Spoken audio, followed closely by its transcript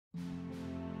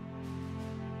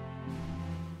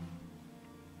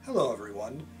Hello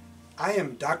everyone, I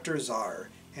am Dr. Czar,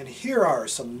 and here are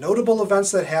some notable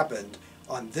events that happened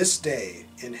on this day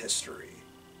in history.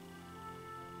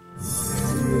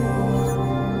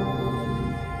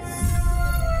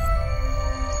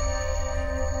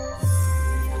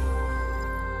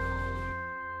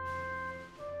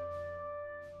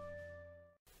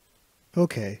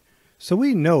 Okay, so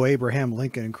we know Abraham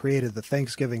Lincoln created the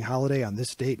Thanksgiving holiday on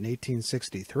this date in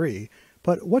 1863,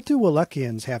 but what do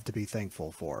Wallachians have to be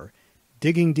thankful for?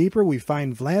 Digging deeper, we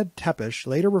find Vlad Tepes,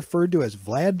 later referred to as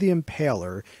Vlad the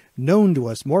Impaler, known to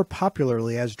us more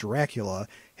popularly as Dracula,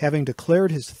 having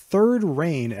declared his third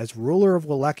reign as ruler of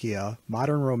Wallachia,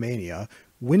 modern Romania,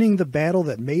 winning the battle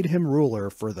that made him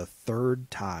ruler for the third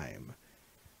time.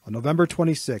 On November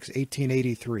 26,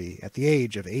 1883, at the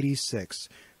age of 86,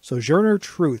 Sojourner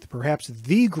Truth, perhaps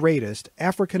the greatest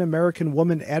African-American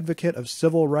woman advocate of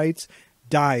civil rights,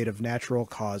 died of natural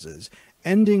causes,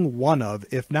 ending one of,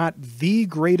 if not the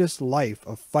greatest life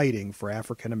of fighting for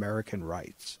African-American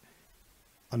rights.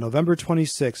 On November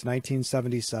 26,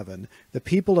 1977, the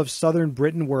people of southern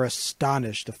Britain were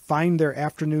astonished to find their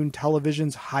afternoon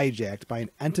televisions hijacked by an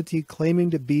entity claiming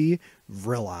to be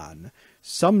Vrillon.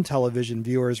 Some television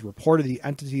viewers reported the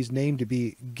entity's name to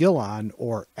be Gillon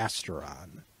or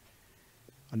Asteron.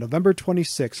 On November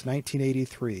 26,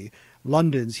 1983,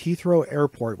 London's Heathrow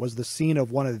Airport was the scene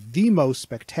of one of the most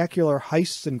spectacular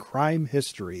heists in crime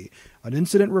history, an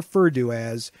incident referred to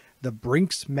as the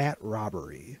Brinks Mat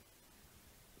robbery.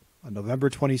 On November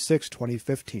 26,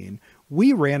 2015,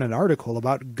 we ran an article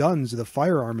about guns the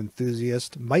firearm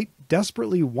enthusiast might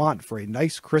desperately want for a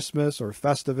nice Christmas or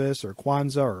Festivus or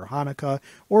Kwanzaa or Hanukkah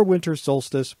or winter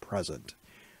solstice present.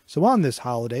 So on this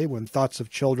holiday, when thoughts of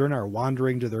children are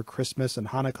wandering to their Christmas and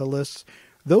Hanukkah lists,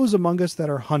 those among us that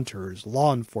are hunters,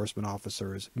 law enforcement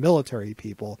officers, military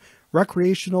people,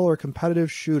 recreational or competitive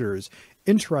shooters,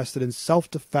 interested in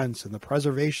self-defense and the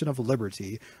preservation of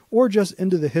liberty, or just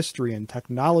into the history and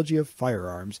technology of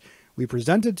firearms, we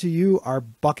presented to you our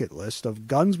bucket list of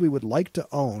guns we would like to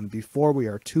own before we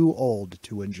are too old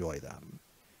to enjoy them.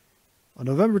 On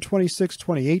November 26,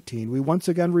 2018, we once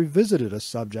again revisited a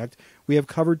subject we have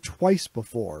covered twice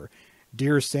before.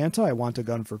 Dear Santa, I Want a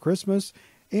Gun for Christmas,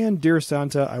 and Dear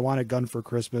Santa, I Want a Gun for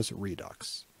Christmas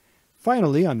Redux.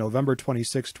 Finally, on November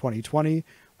 26, 2020,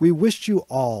 we wished you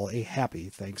all a happy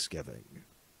Thanksgiving.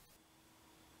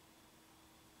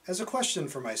 As a question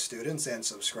for my students and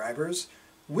subscribers,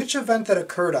 which event that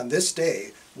occurred on this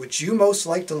day would you most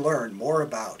like to learn more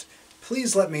about?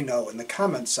 Please let me know in the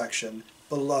comments section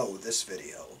below this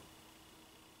video.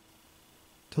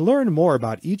 To learn more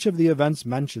about each of the events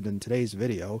mentioned in today's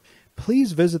video,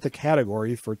 please visit the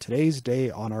category for today's day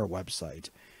on our website.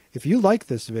 If you like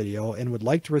this video and would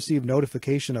like to receive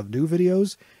notification of new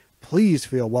videos, please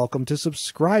feel welcome to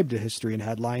subscribe to History and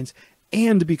Headlines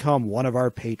and become one of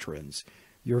our patrons.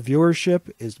 Your viewership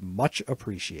is much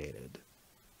appreciated.